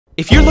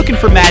If you're looking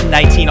for Madden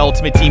 19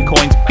 Ultimate Team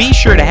coins, be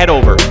sure to head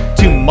over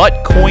to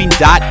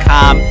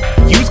MUTcoin.com.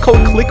 Use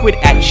code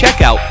Kliquid at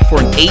checkout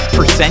for an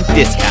 8%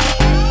 discount.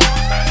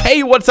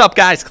 Hey, what's up,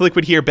 guys?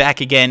 Kliquid here,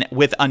 back again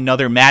with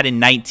another Madden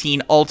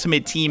 19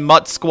 Ultimate Team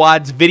MUT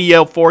Squads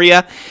video for you.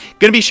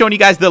 Gonna be showing you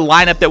guys the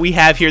lineup that we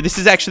have here. This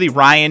is actually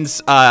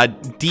Ryan's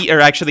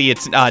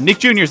it's Nick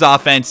Jr.'s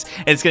offense,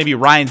 and it's gonna be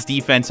Ryan's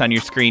defense on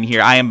your screen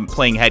here. I am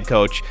playing head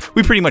coach.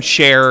 We pretty much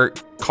share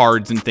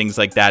cards and things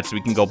like that, so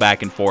we can go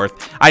back and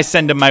forth. I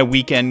send him my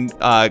weekend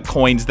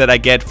coins that I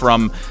get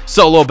from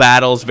solo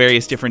battles,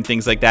 various different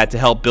things like that to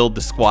help build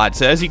the squad.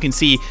 So as you can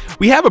see,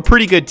 we have a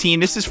pretty good team.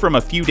 This is from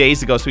a few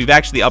days ago, so we've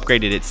actually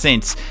upgraded it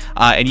since,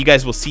 and you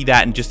guys will see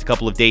that in just a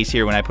couple of days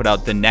here when I put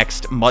out the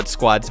next MUT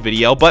Squads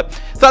video. But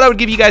thought I would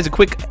give you guys a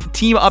quick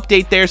team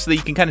update there so that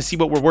you can kind of see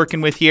what we're working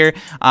with here,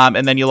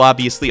 and then you'll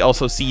obviously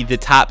also see the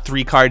top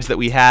 3 cards that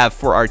we have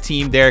for our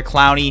team there.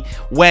 Clowney,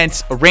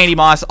 Wentz, Randy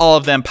Moss, all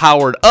of them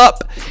powered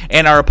up.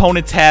 And our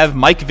opponents have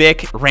Mike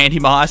Vick, Randy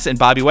Moss, and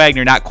Bobby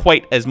Wagner. Not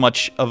quite as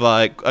much of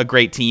a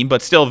great team,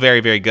 but still very,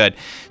 very good.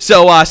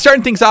 So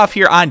starting things off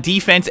here on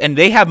defense, and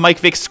they have Mike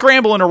Vick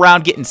scrambling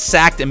around, getting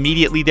sacked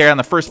immediately there on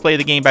the first play of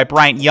the game by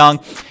Bryant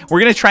Young. We're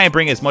going to try and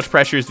bring as much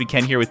pressure as we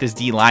can here with this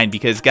D-line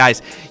because,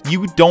 guys,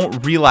 you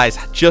don't realize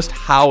just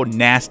how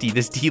nasty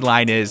this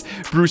D-line is.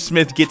 Bruce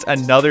Smith gets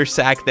another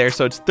sack there,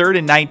 so it's 3rd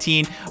and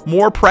 19.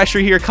 More pressure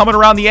here coming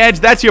around the edge.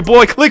 That's your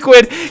boy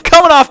Kliquid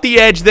coming off the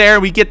edge there.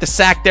 We get the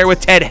sack there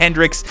with Ted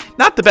Hendricks.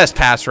 Not the best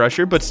pass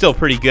rusher, but still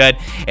pretty good.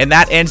 And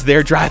that ends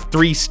their drive.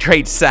 3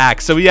 straight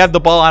sacks. So we have the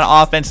ball on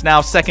offense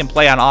now. Second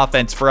play on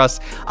offense for us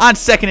on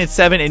 2nd and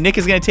 7. And Nick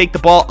is going to take the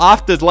ball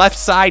off the left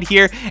side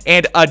here.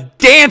 And a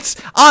dance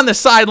on the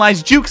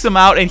sidelines jukes him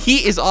out. And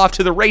he is off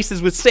to the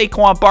races with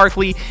Saquon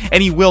Barkley.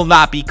 And he will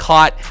not be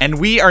caught. And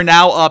we are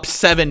now up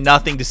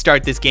 7-0 to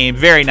start this game.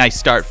 Very nice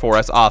start for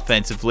us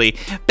offensively.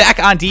 Back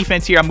on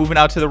defense here. I'm moving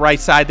out to the right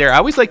side there. I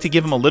always like to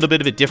give him a little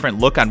bit of a different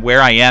look on where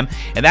I am.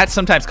 And that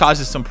sometimes causes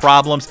some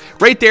problems.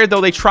 Right there,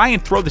 though, they try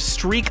and throw the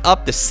streak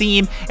up the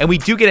seam, and we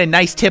do get a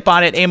nice tip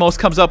on it. Amos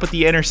comes up with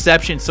the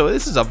interception, so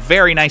this is a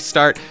very nice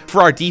start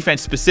for our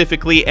defense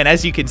specifically, and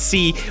as you can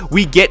see,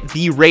 we get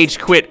the rage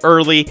quit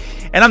early,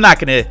 and I'm not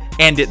going to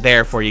end it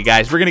there for you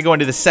guys. We're going to go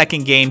into the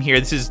second game here.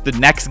 This is the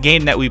next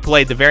game that we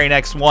played, the very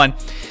next one.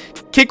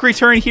 Kick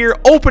return here,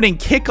 opening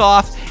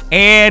kickoff,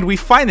 and we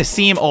find the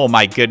seam. Oh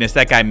my goodness,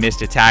 that guy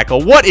missed a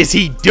tackle. What is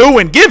he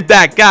doing? Give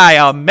that guy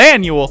a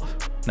manual.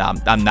 No,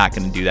 I'm not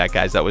going to do that,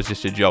 guys. That was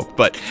just a joke.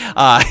 But,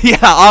 yeah,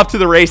 off to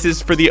the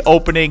races for the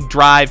opening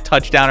drive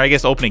touchdown, or I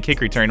guess opening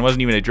kick return. It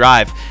wasn't even a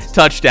drive.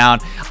 Touchdown.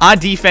 On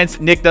defense,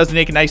 Nick does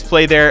make a nice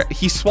play there.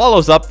 He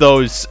swallows up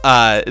those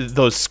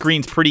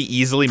screens pretty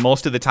easily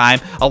most of the time.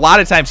 A lot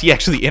of times he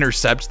actually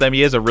intercepts them. He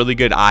has a really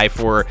good eye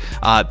for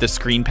the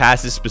screen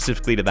passes,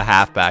 specifically to the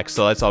halfback.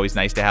 So that's always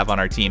nice to have on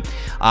our team.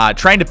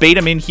 Trying to bait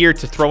him in here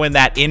to throw in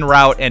that in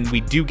route, and we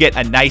do get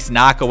a nice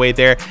knockaway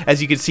there.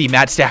 As you can see,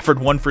 Matt Stafford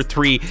 1 for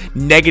 3.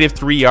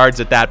 -3 yards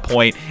at that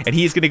point, and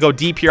he's going to go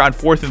deep here on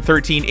 4th and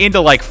 13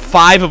 into like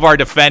 5 of our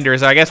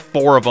defenders, I guess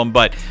 4 of them,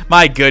 but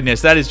my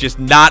goodness, that is just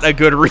not a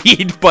good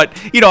read. But,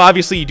 you know,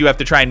 obviously you do have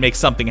to try and make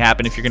something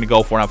happen if you're going to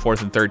go for it on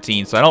 4th and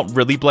 13, so I don't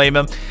really blame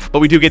him, but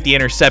we do get the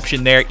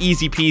interception there.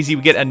 Easy peasy.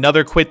 We get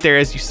another quit there,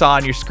 as you saw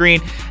on your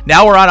screen.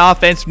 Now we're on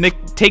offense. Nick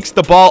takes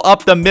the ball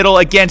up the middle.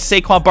 Again,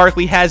 Saquon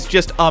Barkley has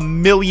just a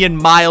million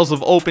miles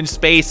of open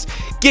space,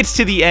 gets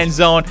to the end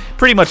zone,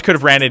 pretty much could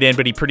have ran it in,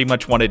 but he pretty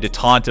much wanted to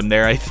taunt him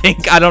there, I think.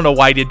 I don't know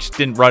why he just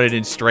didn't run it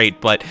in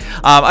straight, but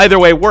either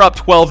way, we're up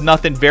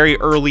 12-0 very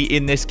early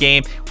in this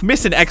game.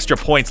 Missing extra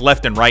points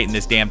left and right in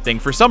this damn thing.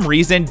 For some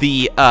reason,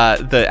 the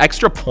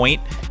extra point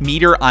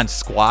meter on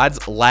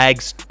squads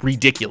lags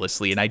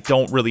ridiculously, and I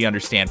don't really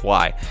understand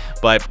why.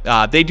 But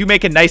they do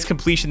make a nice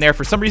completion there.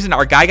 For some reason,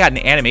 our guy got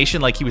an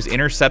animation like he was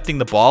intercepting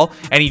the ball,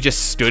 and he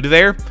just stood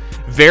there.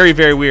 Very,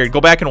 very weird. Go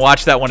back and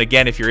watch that one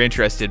again if you're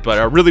interested, but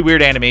a really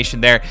weird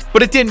animation there.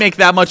 But it didn't make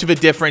that much of a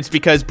difference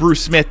because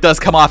Bruce Smith does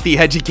come off the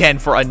edge again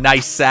for a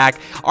nice sack.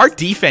 Our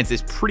defense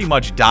is pretty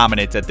much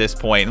dominant at this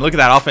point. And look at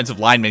that offensive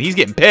lineman. He's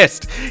getting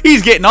pissed.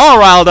 He's getting all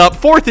riled up.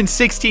 4th and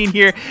 16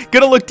 here.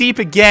 Gonna look deep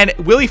again.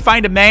 Will he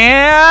find a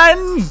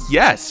man?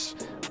 Yes.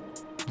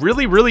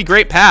 Really, really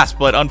great pass,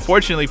 but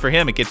unfortunately for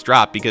him, it gets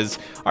dropped because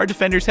our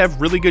defenders have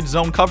really good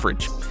zone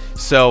coverage.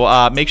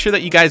 So make sure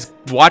that you guys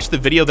watch the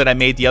video that I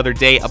made the other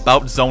day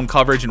about zone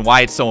coverage and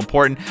why it's so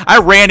important. I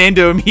ran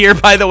into him here,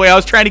 by the way. I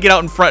was trying to get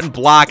out in front and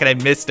block, and I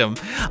missed him.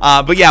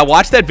 But yeah,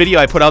 watch that video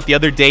I put out the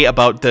other day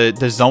about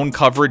the zone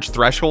coverage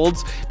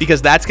thresholds,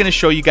 because that's going to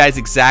show you guys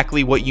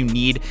exactly what you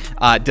need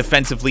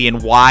defensively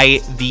and why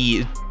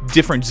the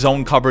different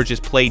zone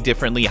coverages play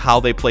differently, how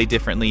they play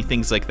differently,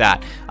 things like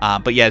that.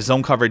 But yeah,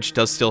 zone coverage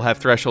does still have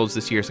thresholds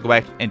this year, so go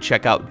back and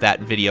check out that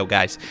video,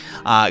 guys.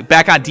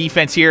 Back on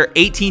defense here,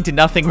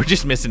 18-0. We're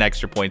just missing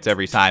extra points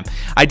every time.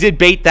 I did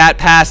bait that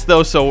pass,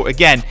 though, so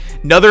again,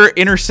 another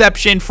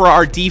interception for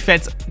our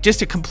defense.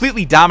 Just a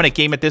completely dominant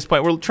game at this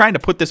point. We're trying to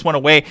put this one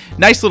away.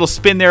 Nice little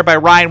spin there by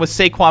Ryan with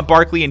Saquon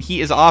Barkley, and he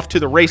is off to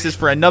the races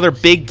for another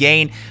big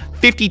gain.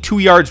 52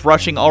 yards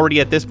rushing already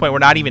at this point. We're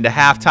not even to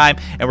halftime,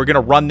 and we're going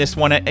to run this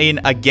one in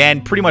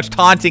again, pretty much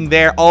taunting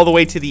there all the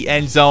way to the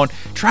end zone,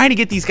 trying to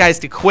get these guys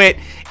to quit.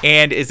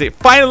 And is it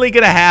finally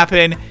going to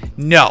happen?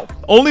 No,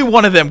 only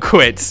one of them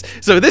quits.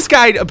 So this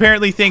guy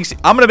apparently thinks,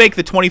 I'm going to make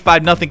the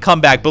 25-0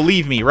 comeback.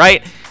 Believe me,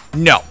 right?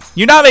 No,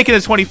 you're not making a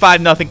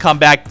 25-0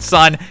 comeback,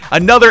 son.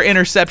 Another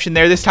interception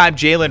there, this time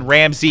Jalen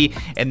Ramsey,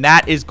 and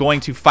that is going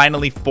to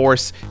finally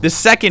force the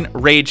second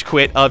rage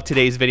quit of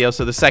today's video,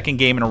 so the second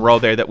game in a row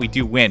there that we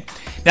do win.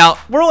 Now,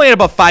 we're only at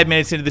about 5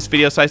 minutes into this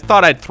video, so I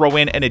thought I'd throw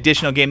in an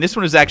additional game. This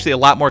one was actually a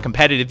lot more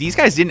competitive. These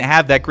guys didn't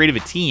have that great of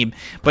a team,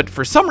 but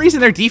for some reason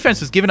their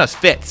defense was giving us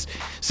fits,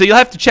 so you'll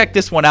have to check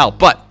this one out.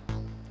 But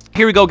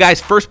here we go, guys.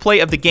 First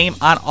play of the game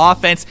on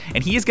offense,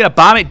 and he is going to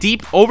bomb it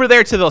deep over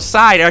there to the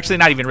side. Actually,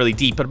 not even really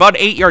deep, but about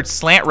an 8-yard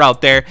slant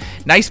route there.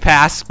 Nice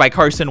pass by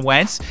Carson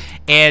Wentz.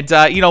 And,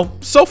 you know,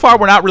 so far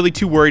we're not really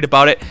too worried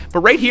about it. But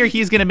right here,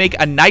 he's going to make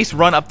a nice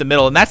run up the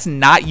middle, and that's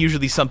not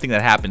usually something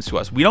that happens to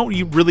us. We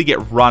don't really get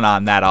run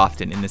on that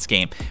often in this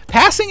game.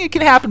 Passing, it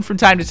can happen from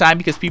time to time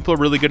because people are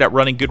really good at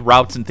running good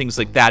routes and things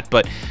like that.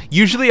 But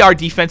usually our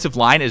defensive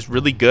line is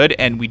really good,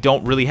 and we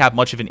don't really have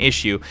much of an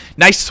issue.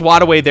 Nice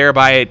swat away there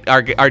by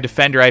our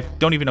defender. I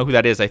don't even know who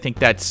that is. I think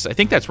that's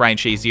Ryan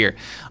Shazier.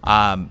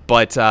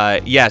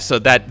 Yeah, so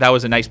that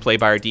was a nice play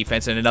by our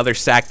defense, and another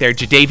sack there.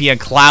 Jadeveon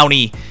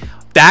Clowney.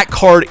 That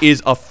card is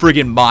a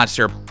friggin'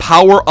 monster.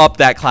 Power up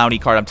that Clowney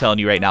card, I'm telling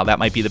you right now. That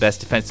might be the best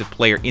defensive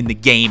player in the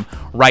game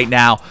right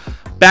now.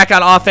 Back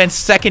on offense,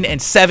 2nd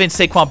and 7.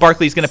 Saquon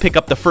Barkley is going to pick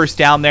up the first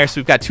down there. So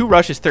we've got 2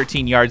 rushes,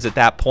 13 yards at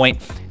that point.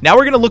 Now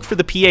we're going to look for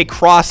the PA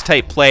cross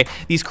type play.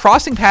 These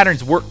crossing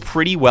patterns work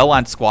pretty well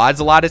on squads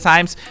a lot of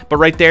times. But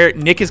right there,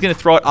 Nick is going to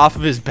throw it off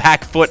of his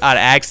back foot on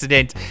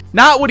accident.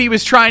 Not what he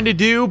was trying to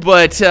do,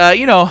 but,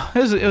 you know,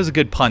 it was a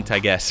good punt, I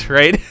guess,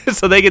 right?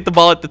 So they get the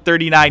ball at the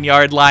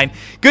 39-yard line.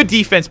 Good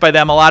defense by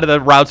them. A lot of the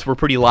routes were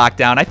pretty locked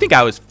down. I think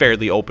I was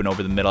fairly open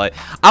over the middle. I'm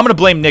going to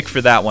blame Nick for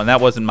that one.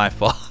 That wasn't my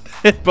fault.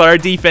 But our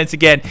defense,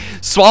 again,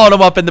 swallowed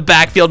him up in the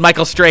backfield.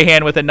 Michael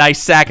Strahan with a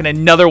nice sack and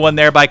another one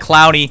there by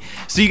Clowney.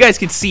 So you guys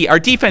can see our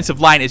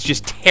defensive line is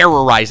just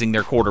terrorizing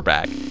their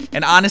quarterback.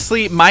 And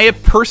honestly, my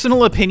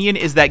personal opinion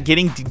is that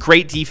getting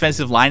great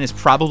defensive line is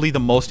probably the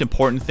most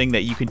important thing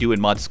that you can do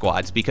in MUT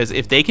Squads, because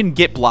if they can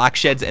get block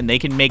sheds and they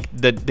can make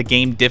the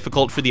game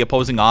difficult for the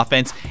opposing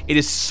offense, it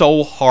is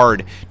so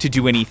hard to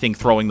do anything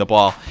throwing the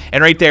ball.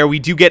 And right there, we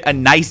do get a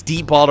nice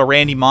deep ball to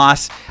Randy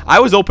Moss.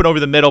 I was open over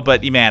the middle,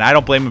 but man, I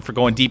don't blame him for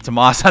going deep to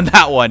Moss on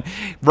that one.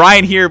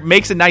 Ryan here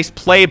makes a nice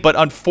play, but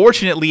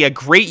unfortunately a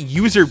great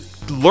user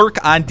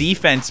lurk on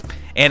defense,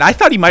 and I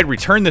thought he might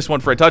return this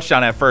one for a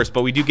touchdown at first,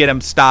 but we do get him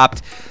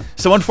stopped.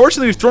 So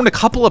unfortunately we've thrown a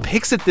couple of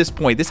picks at this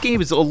point. This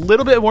game is a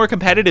little bit more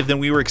competitive than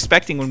we were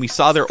expecting when we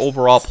saw their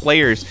overall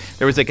players.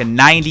 There was like a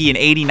 90, an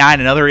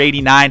 89, another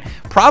 89,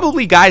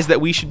 probably guys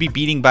that we should be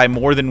beating by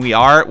more than we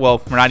are.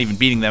 Well, we're not even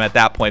beating them at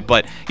that point,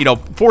 but you know,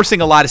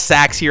 forcing a lot of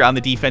sacks here on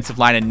the defensive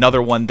line.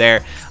 Another one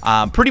there.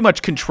 Pretty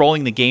much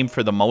controlling the game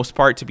for the most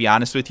part, to be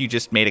honest with you.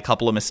 Just made a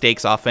couple of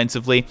mistakes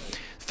offensively.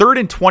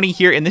 3rd and 20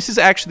 here, and this is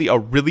actually a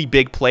really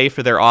big play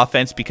for their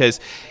offense, because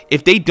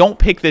if they don't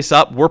pick this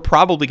up, we're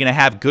probably going to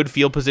have good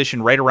field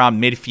position right around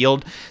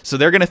midfield. So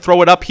they're going to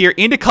throw it up here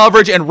into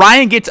coverage, and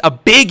Ryan gets a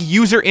big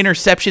user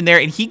interception there,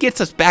 and he gets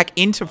us back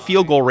into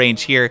field goal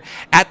range here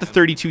at the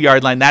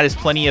 32-yard line. That is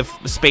plenty of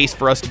space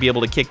for us to be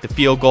able to kick the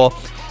field goal.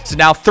 So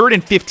now 3rd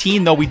and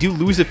 15, though, we do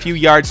lose a few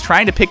yards,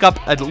 trying to pick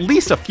up at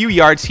least a few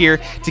yards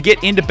here to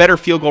get into better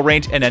field goal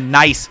range, and a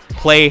nice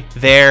play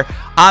there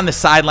on the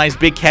sidelines.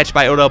 Big catch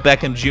by Odell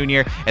Beckham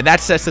Jr., and that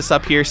sets us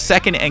up here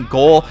 2nd and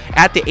goal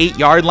at the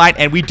 8-yard line,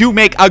 and we do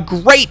make a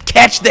great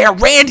catch there.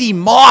 Randy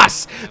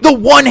Moss, the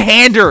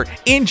one-hander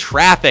in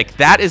traffic.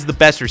 That is the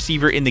best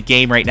receiver in the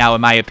game right now, in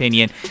my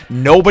opinion.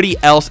 Nobody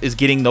else is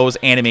getting those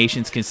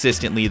animations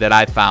consistently that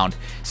I've found.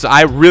 So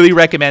I really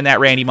recommend that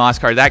Randy Moss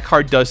card. That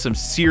card does some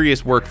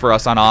serious work for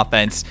us on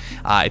offense.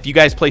 If you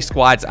guys play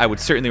squads, I would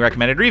certainly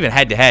recommend it, or even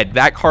head-to-head.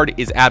 That card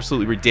is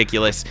absolutely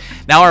ridiculous.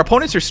 Now our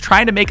opponents are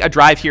trying to make a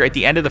drive here at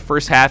the end of the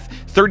first half.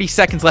 30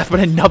 seconds left, but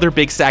another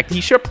big sack.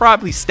 He should have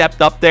probably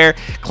stepped up there.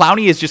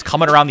 Clowney is just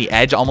coming around the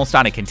edge almost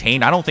on a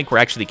contain. I don't think we're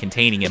actually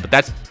containing him, but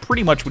that's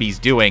pretty much what he's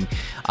doing.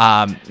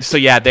 So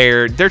yeah,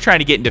 they're trying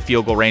to get into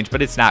field goal range,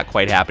 but it's not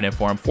quite happening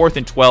for him. 4th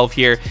and 12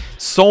 here.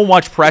 So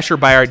much pressure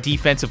by our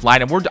defensive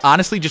line, and we're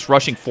honestly just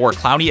rushing 4.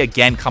 Clowney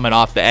again coming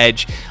off the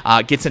edge,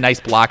 gets a nice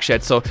block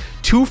shed. So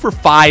 2 for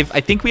 5.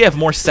 I think we have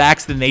more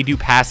sacks than they do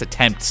pass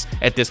attempts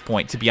at this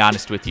point, to be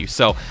honest with you.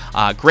 So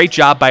great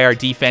job by our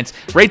defense.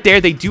 Right there,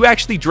 they do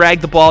actually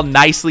drag the ball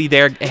nicely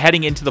there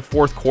heading into the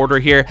 4th quarter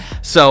here.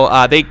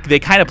 So they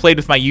kind of played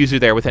with my user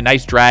there with a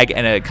nice drag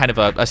and a kind of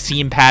a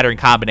seam pattern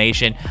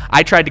combination.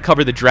 I tried to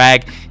cover the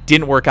drag,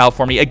 didn't work out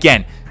for me.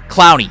 Again,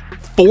 Clowney,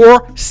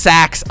 4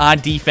 sacks on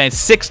defense,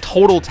 6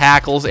 total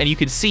tackles, and you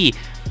can see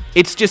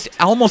it's just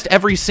almost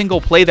every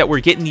single play that we're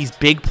getting these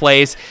big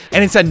plays.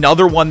 And it's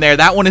another one there.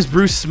 That one is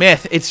Bruce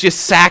Smith. It's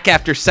just sack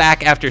after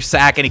sack after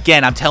sack. And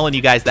again, I'm telling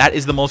you guys, that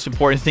is the most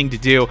important thing to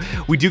do.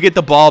 We do get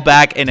the ball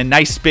back and a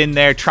nice spin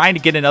there, trying to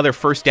get another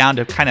first down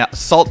to kind of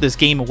salt this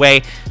game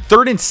away.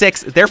 3rd and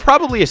 6. They're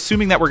probably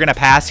assuming that we're going to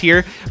pass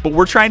here, but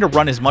we're trying to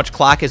run as much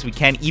clock as we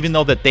can, even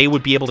though that they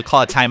would be able to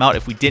call a timeout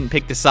if we didn't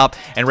pick this up.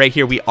 And right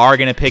here, we are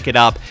going to pick it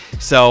up.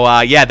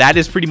 So yeah, that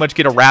is pretty much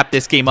going to wrap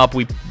this game up.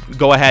 We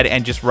go ahead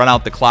and just run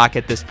out the clock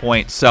at this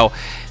point. So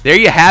there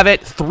you have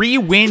it. 3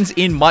 wins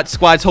in MUT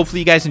Squads. Hopefully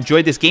you guys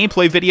enjoyed this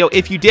gameplay video.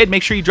 If you did,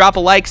 make sure you drop a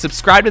like,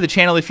 subscribe to the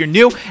channel if you're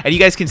new, and you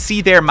guys can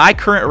see there my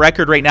current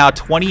record right now,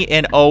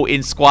 20-0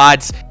 in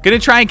squads. Gonna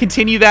try and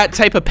continue that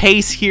type of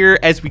pace here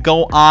as we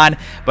go on,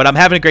 but I'm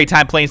having a great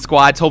time playing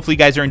squads. Hopefully you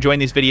guys are enjoying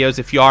these videos.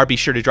 If you are, be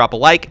sure to drop a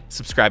like,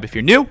 subscribe if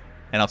you're new,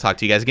 and I'll talk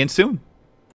to you guys again soon.